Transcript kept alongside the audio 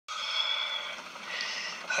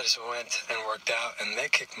I just went and worked out, and they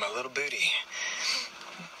kicked my little booty.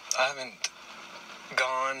 I haven't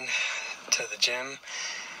gone to the gym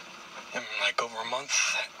in like over a month,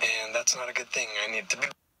 and that's not a good thing. I need to be.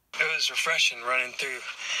 It was refreshing running through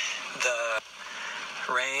the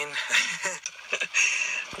rain,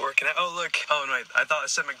 working out. Oh, look. Oh, no, I thought it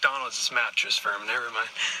said McDonald's. It's mattress firm. Never mind.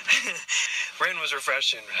 Rain was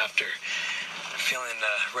refreshing after feeling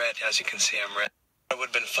red. As you can see, I'm red. It would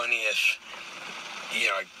have been funny if,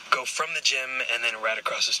 I go from the gym and then right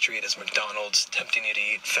across the street is McDonald's, tempting you to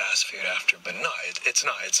eat fast food after. But no, it's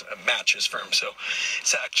not. It's a mattress firm, so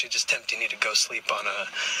it's actually just tempting you to go sleep on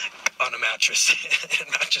a mattress in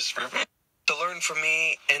a mattress firm. To learn from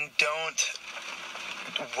me, and don't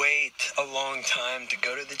wait a long time to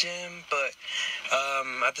go to the gym, but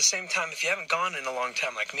at the same time, if you haven't gone in a long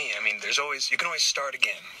time like me, I mean, you can always start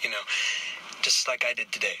again, just like I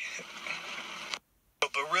did today.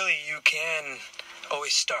 But really, you can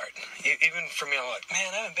always start. Even for me, I'm like,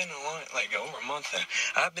 man, I haven't been in over a month now.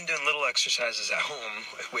 I've been doing little exercises at home.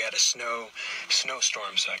 We had a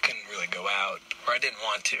snowstorm, so I couldn't really go out, or I didn't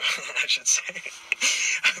want to, I should say.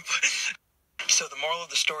 So the moral of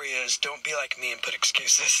the story is, don't be like me and put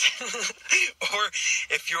excuses. Or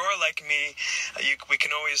if you are like me, we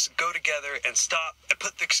can always go together and stop and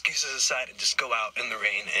put the excuses aside and just go out in the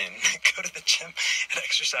rain and go to the gym and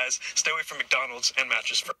exercise. Stay away from McDonald's and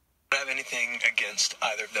mattress firm. I don't have anything against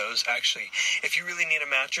either of those. Actually, if you really need a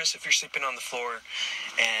mattress, if you're sleeping on the floor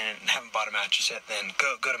and haven't bought a mattress yet, then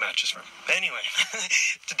go to mattress firm. But anyway,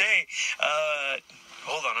 today,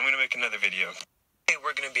 hold on, I'm going to make another video.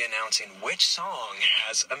 We're going to be announcing which song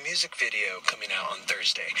has a music video coming out on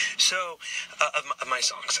Thursday. So, of my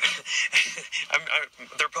songs.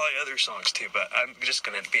 There are probably other songs too, but I'm just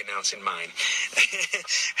going to be announcing mine.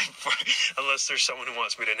 Unless there's someone who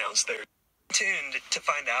wants me to announce theirs. Tuned to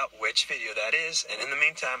find out which video that is, and in the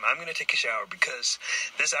meantime, I'm going to take a shower because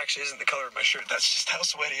this actually isn't the color of my shirt. That's just how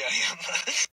sweaty I am.